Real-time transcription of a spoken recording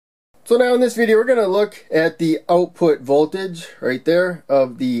So now in this video we're going to look at the output voltage right there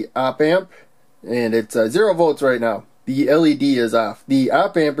of the op amp, and it's 0 volts right now. The LED is off. The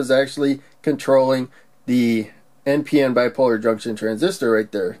op amp is actually controlling the NPN bipolar junction transistor right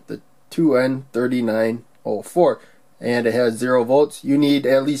there, the 2N3904, and it has 0 volts. You need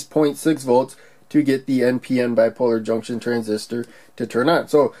at least 0.6 volts to get the NPN bipolar junction transistor to turn on.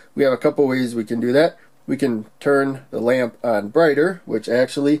 So we have a couple ways we can do that. We can turn the lamp on brighter, which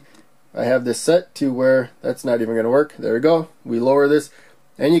actually I have this set to where that's not even going to work. There we go. We lower this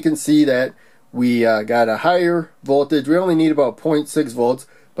and you can see that we got a higher voltage. We only need about 0.6 volts,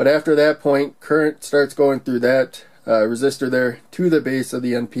 but after that point current starts going through that resistor there to the base of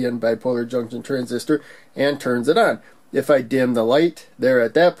the NPN bipolar junction transistor and turns it on. If I dim the light there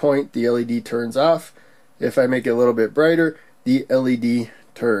at that point, the LED turns off. If I make it a little bit brighter, the LED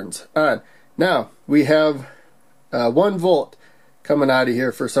turns on. Now we have 1 volt coming out of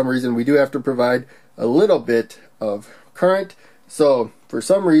here. For some reason we do have to provide a little bit of current, so for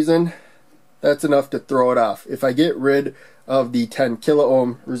some reason that's enough to throw it off. If I get rid of the 10 kilo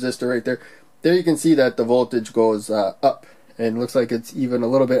ohm resistor right there, there you can see that the voltage goes up, and looks like it's even a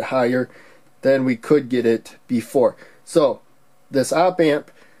little bit higher than we could get it before. So this op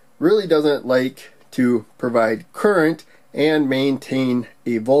amp really doesn't like to provide current and maintain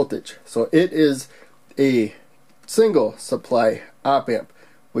a voltage. So it is a single supply op amp,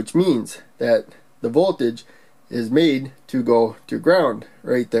 which means that the voltage is made to go to ground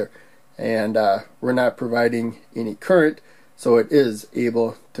right there, and we're not providing any current, so it is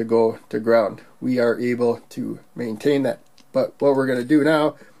able to go to ground. We are able to maintain that. But what we're going to do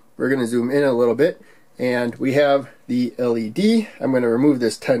now, we're going to zoom in a little bit, and we have the LED. I'm going to remove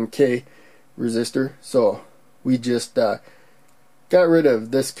this 10K resistor, so we just got rid of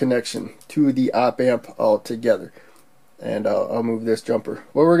this connection to the op amp altogether, and I'll move this jumper.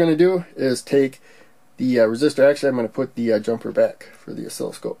 What we're going to do is take the resistor. Actually, I'm going to put the jumper back for the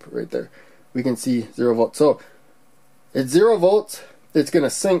oscilloscope right there. We can see 0 volts. So it's 0 volts. It's going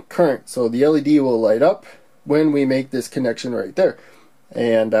to sink current, so the LED will light up when we make this connection right there.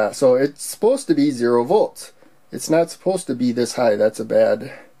 And so it's supposed to be 0 volts. It's not supposed to be this high. That's a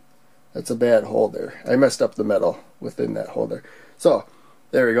bad hole there. I messed up the metal within that hole there. So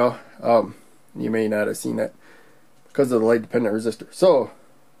there we go. You may not have seen that because of the light dependent resistor. So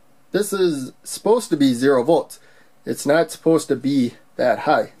this is supposed to be 0 volts. It's not supposed to be that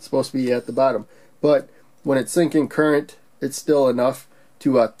high. It's supposed to be at the bottom. But when it's sinking current, it's still enough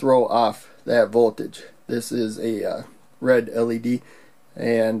to throw off that voltage. This is a red LED,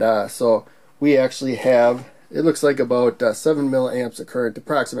 and so we actually have, it looks like about 7 milliamps of current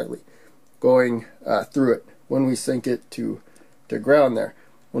approximately going through it when we sync it to ground there.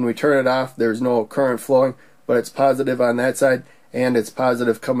 When we turn it off, there's no current flowing, but it's positive on that side and it's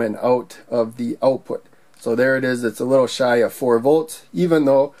positive coming out of the output. So there it is. It's a little shy of 4 volts, even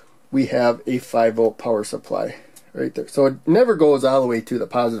though we have a 5 volt power supply right there. So it never goes all the way to the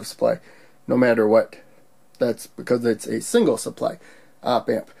positive supply no matter what. That's because it's a single supply op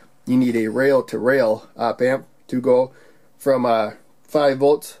amp. You need a rail to rail op amp to go from 5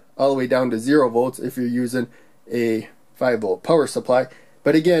 volts all the way down to 0 volts if you're using a 5 volt power supply.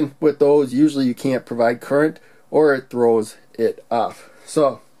 But again, with those, usually you can't provide current or it throws it off.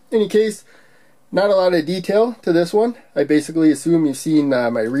 So in any case, not a lot of detail to this one. I basically assume you've seen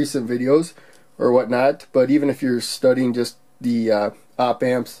my recent videos or whatnot, but even if you're studying just the op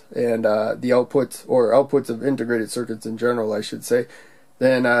amps and the outputs, or outputs of integrated circuits in general I should say,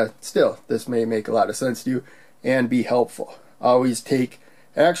 then still this may make a lot of sense to you and be helpful. Always take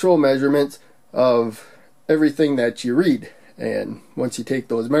actual measurements of everything that you read, and once you take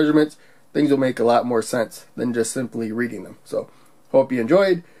those measurements, things will make a lot more sense than just simply reading them. So hope you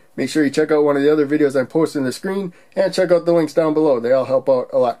enjoyed. Make sure you check out one of the other videos I'm posting on the screen, and check out the links down below. They all help out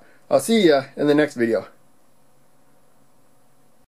a lot. I'll see ya in the next video.